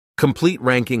Complete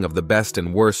ranking of the best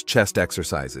and worst chest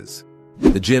exercises.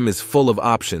 The gym is full of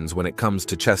options when it comes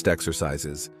to chest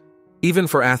exercises. Even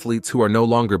for athletes who are no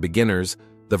longer beginners,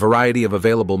 the variety of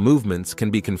available movements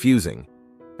can be confusing.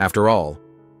 After all,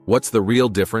 what's the real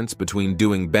difference between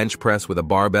doing bench press with a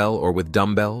barbell or with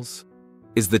dumbbells?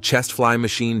 Is the chest fly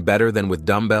machine better than with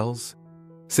dumbbells?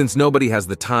 Since nobody has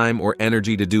the time or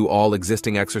energy to do all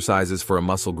existing exercises for a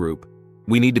muscle group,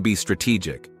 we need to be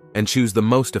strategic and choose the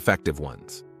most effective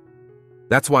ones.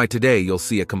 That's why today you'll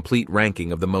see a complete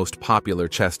ranking of the most popular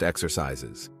chest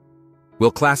exercises. We'll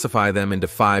classify them into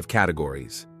 5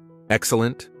 categories: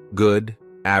 excellent, good,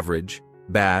 average,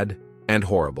 bad, and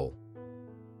horrible.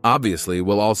 Obviously,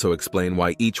 we'll also explain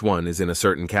why each one is in a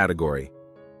certain category.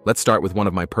 Let's start with one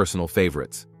of my personal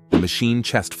favorites, the machine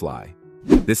chest fly.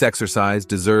 This exercise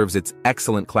deserves its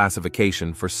excellent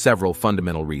classification for several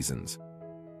fundamental reasons.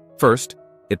 First,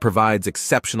 it provides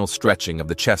exceptional stretching of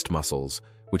the chest muscles,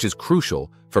 which is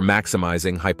crucial for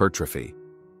maximizing hypertrophy.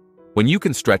 When you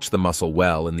can stretch the muscle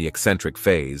well in the eccentric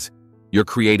phase, you're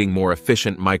creating more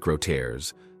efficient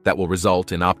micro-tears that will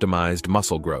result in optimized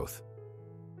muscle growth.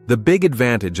 The big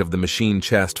advantage of the machine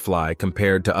chest fly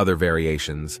compared to other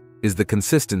variations is the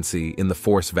consistency in the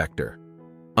force vector.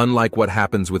 Unlike what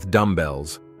happens with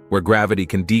dumbbells, where gravity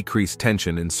can decrease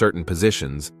tension in certain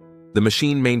positions, the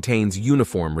machine maintains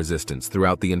uniform resistance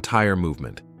throughout the entire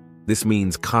movement. This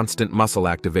means constant muscle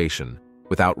activation,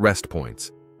 without rest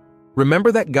points.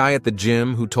 Remember that guy at the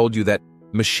gym who told you that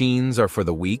machines are for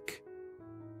the weak?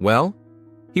 Well,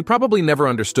 he probably never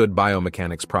understood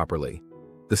biomechanics properly.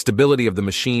 The stability of the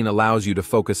machine allows you to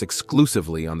focus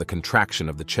exclusively on the contraction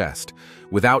of the chest,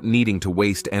 without needing to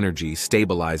waste energy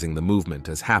stabilizing the movement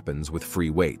as happens with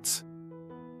free weights.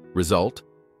 Result: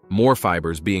 more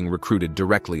fibers being recruited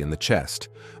directly in the chest,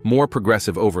 more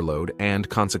progressive overload, and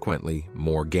consequently,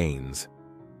 more gains.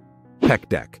 Pec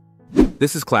deck.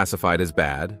 This is classified as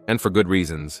bad, and for good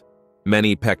reasons.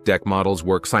 Many pec deck models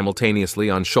work simultaneously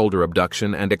on shoulder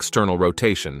abduction and external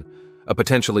rotation, a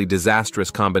potentially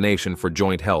disastrous combination for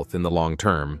joint health in the long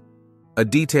term. A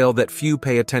detail that few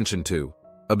pay attention to: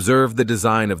 observe the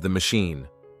design of the machine.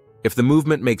 If the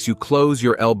movement makes you close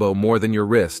your elbow more than your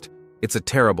wrist, it's a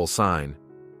terrible sign.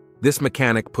 This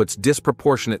mechanic puts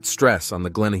disproportionate stress on the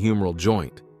glenohumeral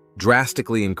joint,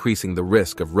 drastically increasing the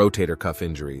risk of rotator cuff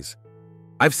injuries.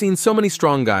 I've seen so many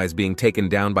strong guys being taken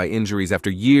down by injuries after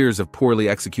years of poorly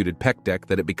executed pec deck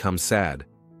that it becomes sad.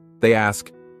 They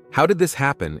ask, how did this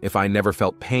happen if I never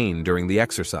felt pain during the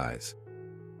exercise?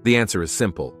 The answer is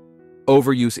simple.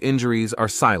 Overuse injuries are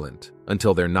silent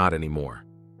until they're not anymore.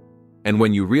 And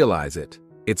when you realize it,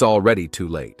 it's already too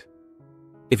late.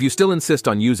 If you still insist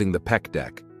on using the pec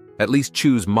deck, at least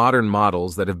choose modern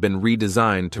models that have been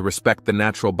redesigned to respect the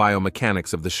natural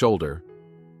biomechanics of the shoulder.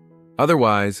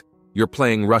 Otherwise, you're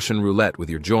playing Russian roulette with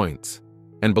your joints.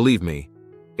 And believe me,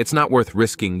 it's not worth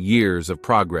risking years of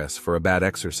progress for a bad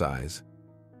exercise.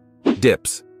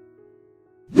 Dips.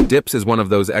 Dips is one of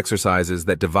those exercises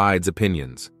that divides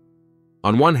opinions.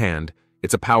 On one hand,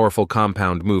 it's a powerful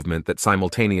compound movement that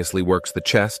simultaneously works the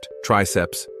chest,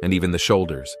 triceps, and even the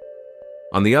shoulders.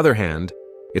 On the other hand,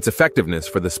 its effectiveness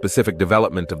for the specific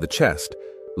development of the chest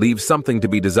leaves something to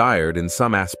be desired in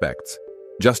some aspects,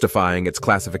 justifying its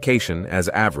classification as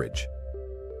average.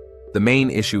 The main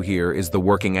issue here is the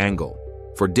working angle.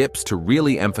 For dips to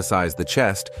really emphasize the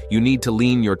chest, you need to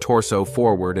lean your torso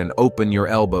forward and open your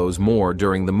elbows more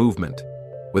during the movement.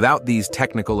 Without these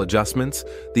technical adjustments,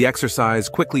 the exercise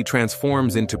quickly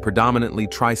transforms into predominantly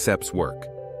triceps work.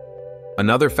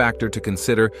 Another factor to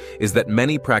consider is that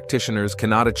many practitioners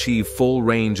cannot achieve full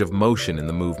range of motion in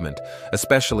the movement,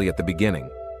 especially at the beginning.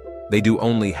 They do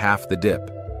only half the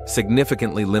dip,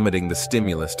 significantly limiting the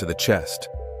stimulus to the chest.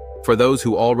 For those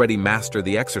who already master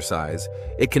the exercise,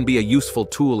 it can be a useful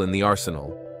tool in the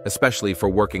arsenal, especially for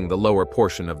working the lower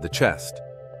portion of the chest.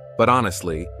 But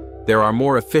honestly, there are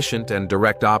more efficient and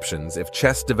direct options if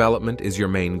chest development is your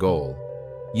main goal.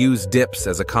 Use dips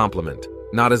as a complement,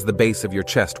 not as the base of your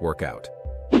chest workout.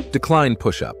 Decline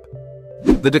push-up.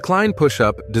 The decline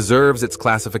push-up deserves its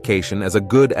classification as a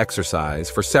good exercise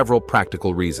for several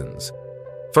practical reasons.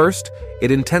 First,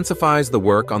 it intensifies the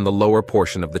work on the lower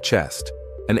portion of the chest,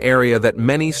 an area that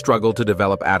many struggle to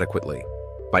develop adequately.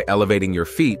 By elevating your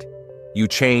feet, you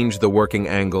change the working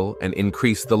angle and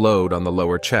increase the load on the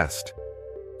lower chest.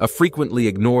 A frequently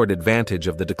ignored advantage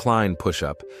of the decline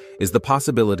push-up is the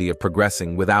possibility of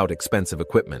progressing without expensive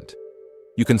equipment.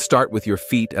 You can start with your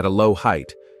feet at a low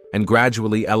height and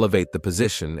gradually elevate the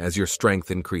position as your strength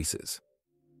increases.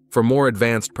 For more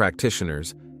advanced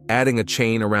practitioners, adding a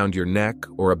chain around your neck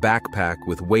or a backpack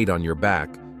with weight on your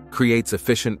back creates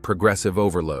efficient progressive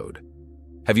overload.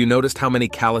 Have you noticed how many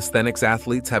calisthenics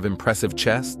athletes have impressive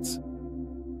chests?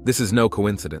 This is no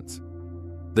coincidence.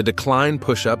 The decline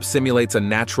push-up simulates a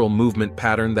natural movement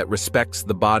pattern that respects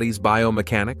the body's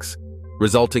biomechanics,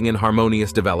 resulting in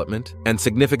harmonious development and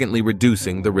significantly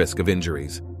reducing the risk of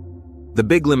injuries. The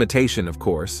big limitation, of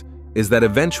course, is that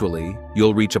eventually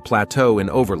you'll reach a plateau in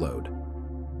overload.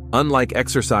 Unlike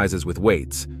exercises with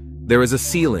weights, there is a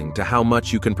ceiling to how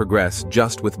much you can progress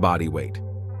just with body weight.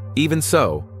 Even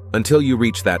so, until you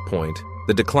reach that point,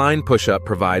 the decline push-up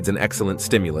provides an excellent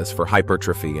stimulus for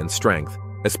hypertrophy and strength,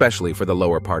 especially for the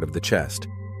lower part of the chest.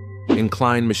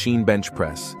 Incline machine bench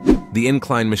press. The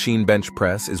incline machine bench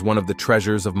press is one of the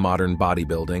treasures of modern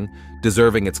bodybuilding,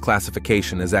 deserving its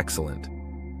classification as excellent.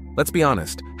 Let's be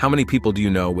honest, how many people do you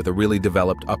know with a really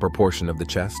developed upper portion of the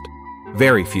chest?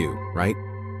 Very few, right?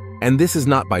 And this is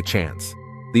not by chance.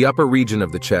 The upper region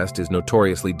of the chest is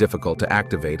notoriously difficult to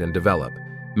activate and develop,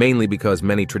 mainly because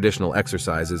many traditional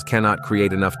exercises cannot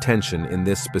create enough tension in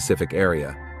this specific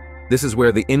area. This is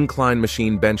where the incline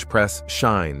machine bench press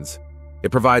shines.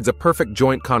 It provides a perfect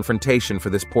joint confrontation for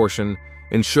this portion,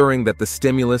 ensuring that the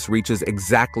stimulus reaches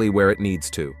exactly where it needs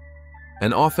to.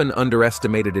 An often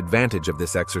underestimated advantage of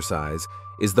this exercise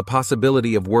is the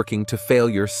possibility of working to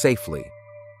failure safely.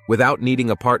 Without needing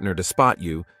a partner to spot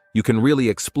you, you can really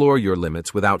explore your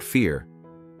limits without fear.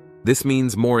 This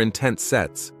means more intense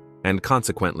sets, and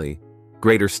consequently,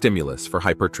 greater stimulus for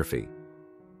hypertrophy.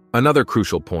 Another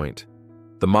crucial point: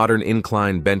 the modern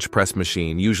incline bench press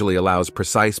machine usually allows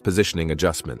precise positioning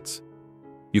adjustments.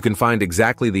 You can find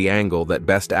exactly the angle that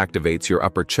best activates your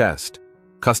upper chest,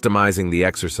 customizing the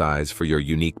exercise for your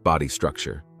unique body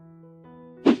structure.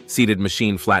 Seated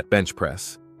machine flat bench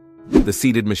press. The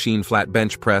seated machine flat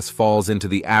bench press falls into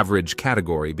the average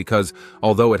category because,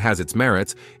 although it has its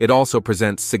merits, it also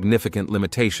presents significant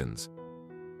limitations.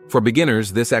 For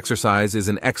beginners, this exercise is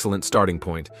an excellent starting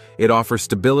point. It offers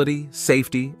stability,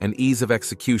 safety, and ease of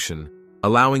execution,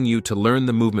 allowing you to learn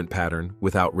the movement pattern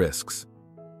without risks.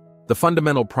 The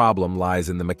fundamental problem lies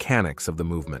in the mechanics of the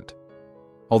movement.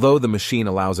 Although the machine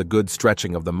allows a good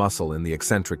stretching of the muscle in the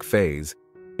eccentric phase,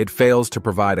 it fails to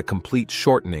provide a complete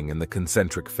shortening in the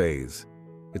concentric phase.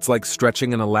 It's like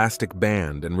stretching an elastic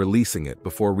band and releasing it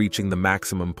before reaching the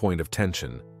maximum point of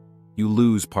tension. You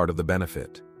lose part of the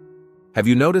benefit. Have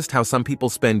you noticed how some people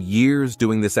spend years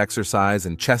doing this exercise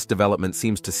and chest development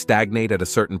seems to stagnate at a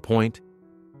certain point?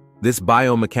 This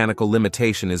biomechanical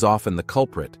limitation is often the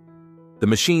culprit. The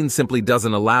machine simply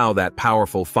doesn't allow that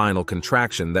powerful final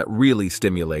contraction that really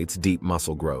stimulates deep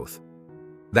muscle growth.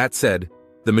 That said,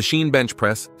 the machine bench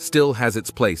press still has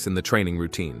its place in the training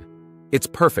routine. It's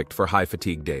perfect for high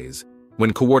fatigue days,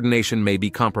 when coordination may be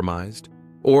compromised,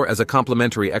 or as a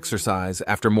complementary exercise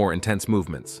after more intense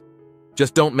movements.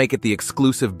 Just don't make it the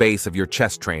exclusive base of your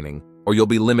chest training, or you'll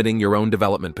be limiting your own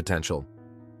development potential.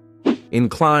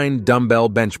 Incline dumbbell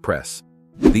bench press.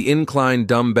 The incline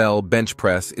dumbbell bench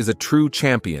press is a true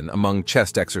champion among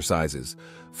chest exercises,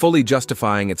 fully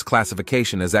justifying its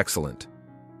classification as excellent.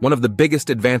 One of the biggest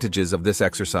advantages of this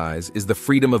exercise is the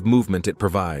freedom of movement it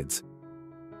provides.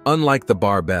 Unlike the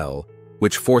barbell,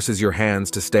 which forces your hands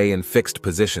to stay in fixed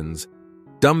positions,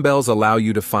 dumbbells allow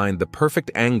you to find the perfect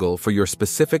angle for your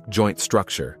specific joint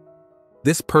structure.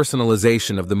 This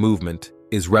personalization of the movement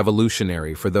is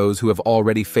revolutionary for those who have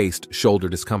already faced shoulder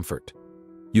discomfort.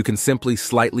 You can simply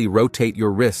slightly rotate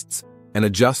your wrists and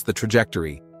adjust the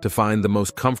trajectory to find the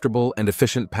most comfortable and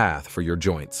efficient path for your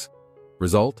joints.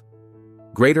 Result?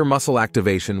 Greater muscle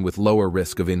activation with lower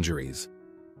risk of injuries.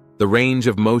 The range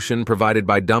of motion provided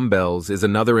by dumbbells is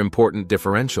another important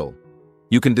differential.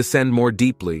 You can descend more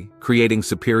deeply, creating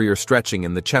superior stretching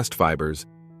in the chest fibers,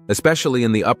 especially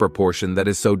in the upper portion that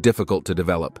is so difficult to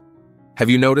develop. Have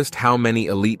you noticed how many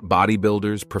elite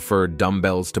bodybuilders prefer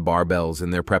dumbbells to barbells in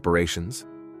their preparations?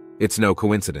 It's no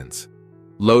coincidence.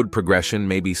 Load progression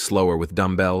may be slower with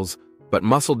dumbbells, but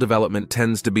muscle development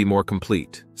tends to be more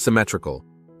complete, symmetrical,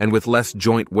 and with less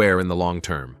joint wear in the long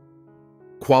term.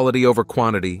 Quality over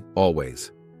quantity,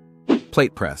 always.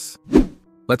 Plate press.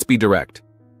 Let's be direct.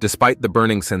 Despite the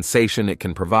burning sensation it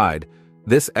can provide,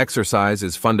 this exercise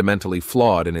is fundamentally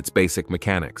flawed in its basic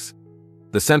mechanics.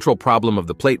 The central problem of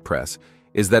the plate press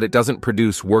is that it doesn't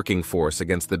produce working force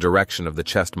against the direction of the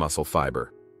chest muscle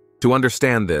fiber. To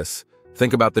understand this,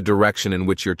 think about the direction in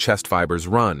which your chest fibers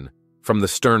run, from the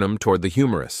sternum toward the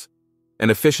humerus. An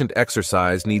efficient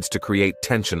exercise needs to create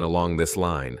tension along this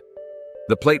line.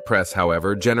 The plate press,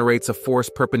 however, generates a force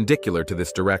perpendicular to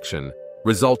this direction,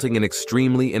 resulting in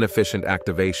extremely inefficient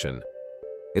activation.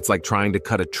 It's like trying to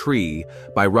cut a tree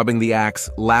by rubbing the axe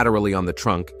laterally on the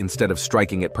trunk instead of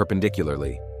striking it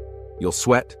perpendicularly. You'll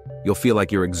sweat, you'll feel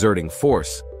like you're exerting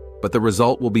force, but the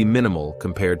result will be minimal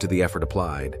compared to the effort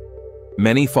applied.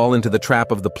 Many fall into the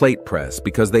trap of the plate press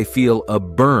because they feel a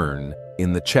burn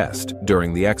in the chest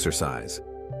during the exercise.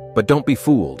 But don't be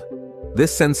fooled.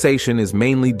 This sensation is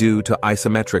mainly due to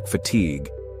isometric fatigue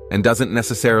and doesn't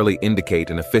necessarily indicate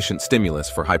an efficient stimulus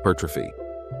for hypertrophy.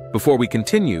 Before we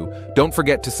continue, don't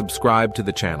forget to subscribe to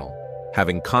the channel.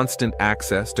 Having constant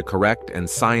access to correct and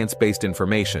science-based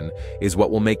information is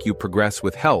what will make you progress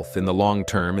with health in the long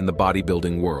term in the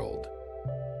bodybuilding world.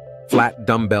 Flat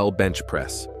dumbbell bench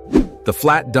press. The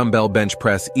flat dumbbell bench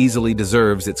press easily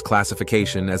deserves its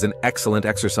classification as an excellent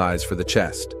exercise for the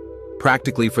chest,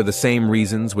 practically for the same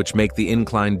reasons which make the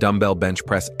incline dumbbell bench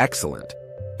press excellent,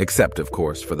 except, of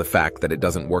course, for the fact that it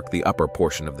doesn't work the upper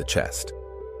portion of the chest.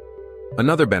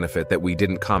 Another benefit that we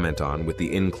didn't comment on with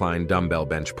the incline dumbbell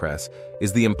bench press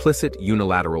is the implicit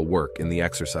unilateral work in the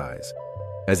exercise.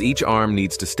 As each arm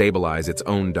needs to stabilize its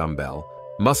own dumbbell,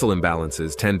 muscle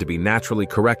imbalances tend to be naturally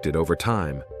corrected over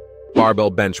time.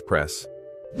 Barbell bench press.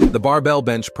 The barbell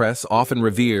bench press, often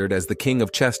revered as the king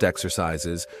of chest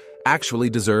exercises, actually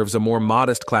deserves a more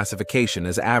modest classification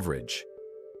as average.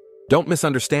 Don't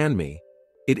misunderstand me.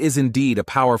 It is indeed a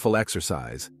powerful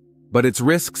exercise, but its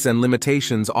risks and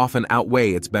limitations often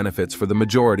outweigh its benefits for the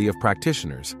majority of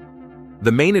practitioners.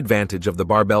 The main advantage of the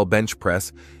barbell bench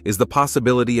press is the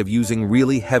possibility of using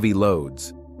really heavy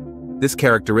loads. This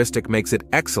characteristic makes it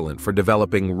excellent for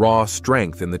developing raw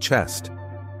strength in the chest.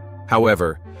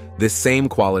 However, this same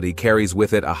quality carries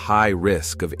with it a high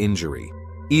risk of injury.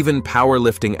 Even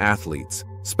powerlifting athletes,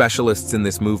 specialists in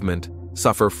this movement,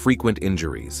 suffer frequent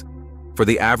injuries. For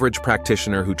the average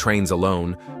practitioner who trains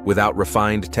alone, without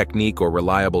refined technique or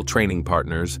reliable training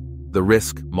partners, the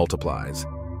risk multiplies.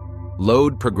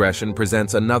 Load progression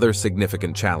presents another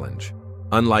significant challenge.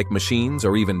 Unlike machines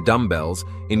or even dumbbells,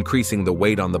 increasing the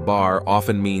weight on the bar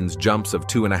often means jumps of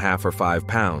 2.5 or 5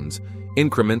 pounds,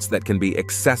 increments that can be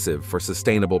excessive for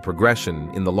sustainable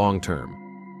progression in the long term.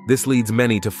 This leads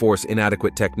many to force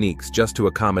inadequate techniques just to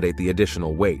accommodate the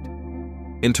additional weight.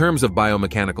 In terms of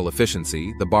biomechanical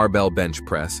efficiency, the barbell bench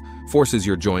press forces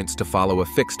your joints to follow a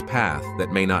fixed path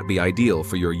that may not be ideal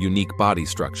for your unique body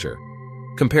structure.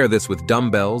 Compare this with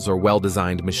dumbbells or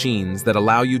well-designed machines that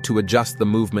allow you to adjust the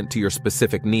movement to your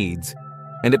specific needs,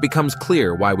 and it becomes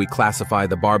clear why we classify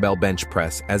the barbell bench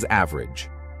press as average.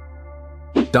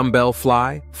 Dumbbell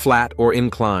fly, flat or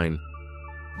incline.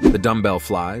 The dumbbell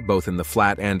fly, both in the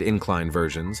flat and incline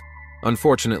versions,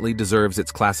 unfortunately deserves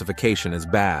its classification as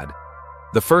bad.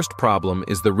 The first problem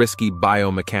is the risky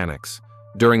biomechanics.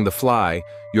 During the fly,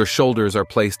 your shoulders are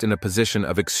placed in a position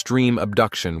of extreme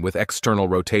abduction with external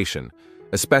rotation,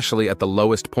 especially at the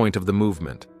lowest point of the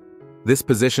movement. This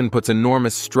position puts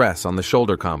enormous stress on the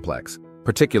shoulder complex,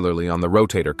 particularly on the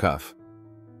rotator cuff.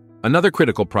 Another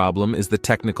critical problem is the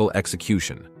technical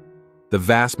execution. The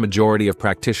vast majority of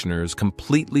practitioners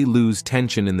completely lose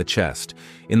tension in the chest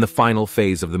in the final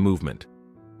phase of the movement,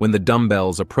 when the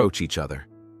dumbbells approach each other.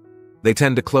 They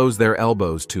tend to close their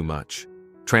elbows too much,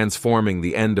 transforming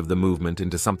the end of the movement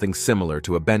into something similar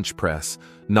to a bench press,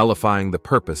 nullifying the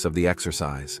purpose of the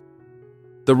exercise.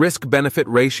 The risk-benefit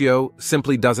ratio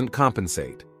simply doesn't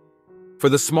compensate. For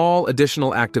the small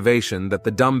additional activation that the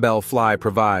dumbbell fly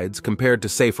provides compared to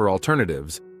safer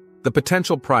alternatives, the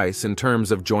potential price in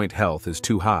terms of joint health is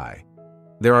too high.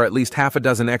 There are at least half a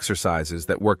dozen exercises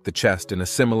that work the chest in a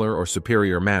similar or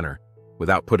superior manner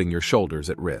without putting your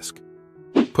shoulders at risk.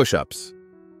 Push-ups.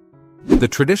 The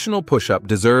traditional push-up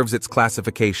deserves its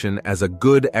classification as a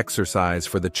good exercise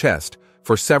for the chest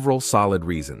for several solid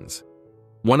reasons.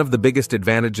 One of the biggest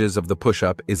advantages of the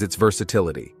push-up is its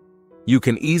versatility. You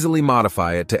can easily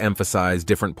modify it to emphasize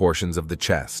different portions of the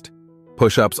chest.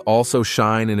 Push-ups also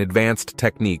shine in advanced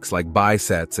techniques like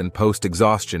bisets and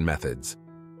post-exhaustion methods.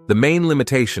 The main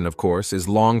limitation, of course, is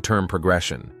long-term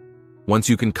progression. Once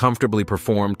you can comfortably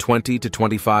perform 20 to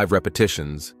 25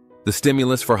 repetitions, the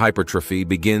stimulus for hypertrophy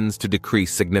begins to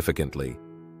decrease significantly.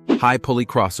 High pulley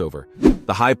crossover.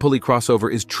 The high pulley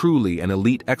crossover is truly an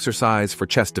elite exercise for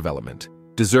chest development,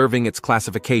 deserving its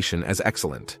classification as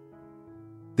excellent.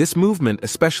 This movement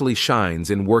especially shines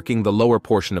in working the lower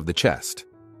portion of the chest,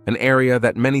 an area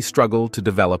that many struggle to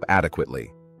develop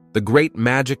adequately. The great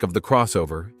magic of the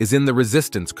crossover is in the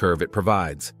resistance curve it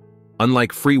provides.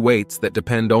 Unlike free weights that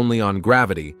depend only on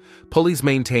gravity, pulleys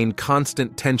maintain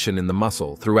constant tension in the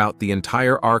muscle throughout the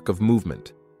entire arc of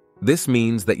movement. This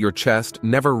means that your chest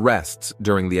never rests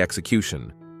during the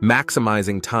execution,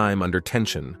 maximizing time under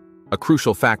tension, a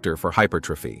crucial factor for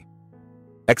hypertrophy.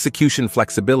 Execution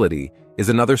flexibility is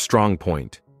another strong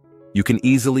point. You can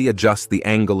easily adjust the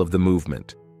angle of the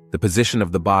movement, the position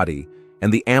of the body,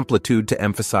 and the amplitude to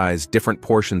emphasize different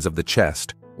portions of the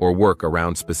chest or work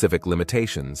around specific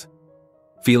limitations.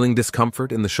 Feeling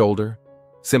discomfort in the shoulder?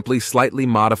 Simply slightly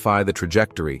modify the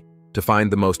trajectory to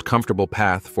find the most comfortable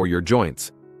path for your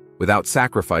joints without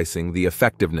sacrificing the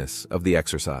effectiveness of the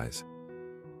exercise.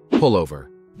 Pullover.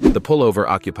 The pullover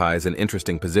occupies an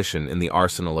interesting position in the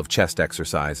arsenal of chest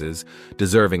exercises,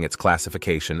 deserving its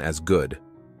classification as good.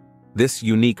 This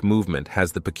unique movement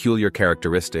has the peculiar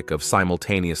characteristic of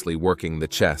simultaneously working the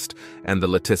chest and the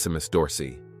latissimus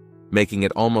dorsi, making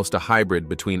it almost a hybrid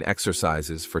between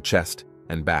exercises for chest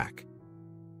and back.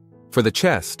 For the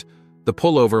chest, the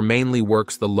pullover mainly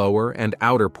works the lower and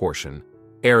outer portion,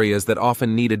 areas that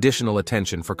often need additional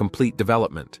attention for complete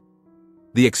development.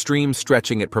 The extreme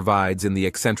stretching it provides in the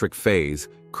eccentric phase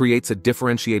creates a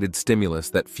differentiated stimulus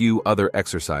that few other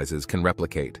exercises can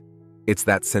replicate. It's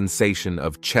that sensation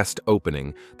of chest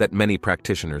opening that many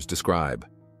practitioners describe.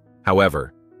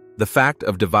 However, the fact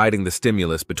of dividing the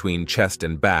stimulus between chest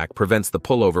and back prevents the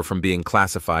pullover from being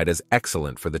classified as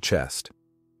excellent for the chest.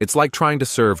 It's like trying to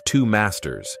serve two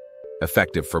masters,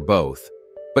 effective for both,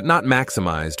 but not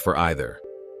maximized for either.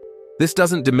 This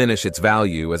doesn't diminish its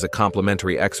value as a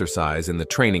complementary exercise in the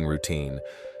training routine,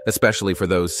 especially for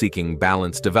those seeking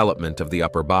balanced development of the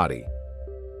upper body.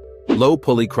 Low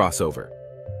pulley crossover.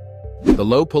 The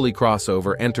low pulley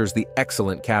crossover enters the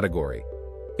excellent category.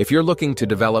 If you're looking to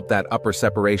develop that upper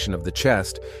separation of the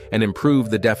chest and improve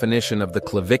the definition of the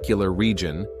clavicular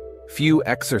region, few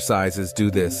exercises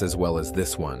do this as well as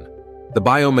this one. The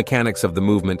biomechanics of the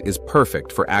movement is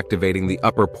perfect for activating the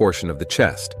upper portion of the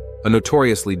chest, a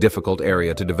notoriously difficult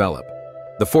area to develop.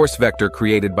 The force vector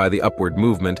created by the upward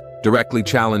movement directly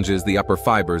challenges the upper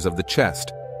fibers of the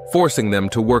chest, forcing them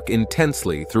to work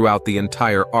intensely throughout the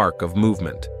entire arc of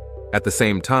movement. At the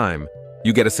same time,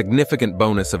 you get a significant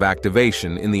bonus of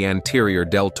activation in the anterior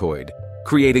deltoid,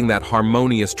 creating that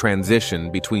harmonious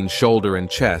transition between shoulder and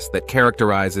chest that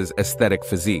characterizes aesthetic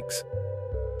physiques.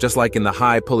 Just like in the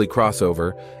high pulley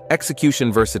crossover,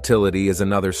 execution versatility is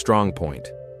another strong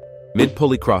point.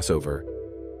 Mid-pulley crossover.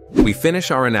 We finish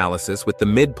our analysis with the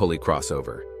mid-pulley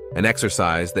crossover, an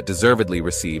exercise that deservedly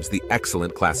receives the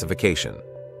excellent classification.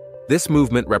 This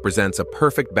movement represents a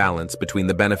perfect balance between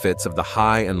the benefits of the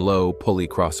high and low pulley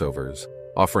crossovers,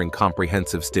 offering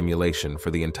comprehensive stimulation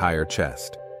for the entire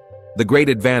chest. The great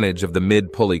advantage of the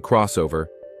mid-pulley crossover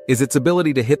is its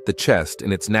ability to hit the chest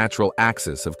in its natural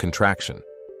axis of contraction.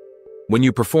 When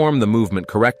you perform the movement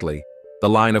correctly, the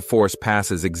line of force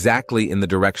passes exactly in the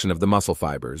direction of the muscle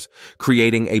fibers,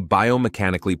 creating a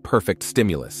biomechanically perfect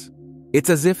stimulus. It's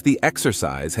as if the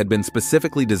exercise had been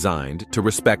specifically designed to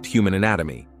respect human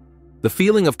anatomy. The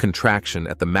feeling of contraction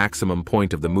at the maximum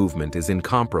point of the movement is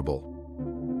incomparable.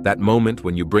 That moment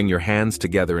when you bring your hands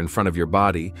together in front of your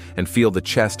body and feel the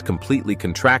chest completely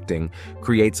contracting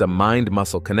creates a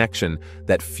mind-muscle connection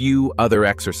that few other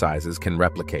exercises can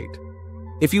replicate.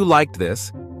 If you liked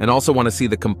this and also want to see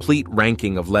the complete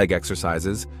ranking of leg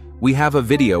exercises, we have a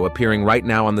video appearing right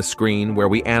now on the screen where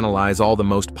we analyze all the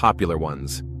most popular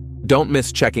ones. Don't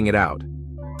miss checking it out.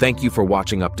 Thank you for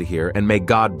watching up to here, and may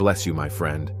God bless you, my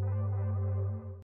friend.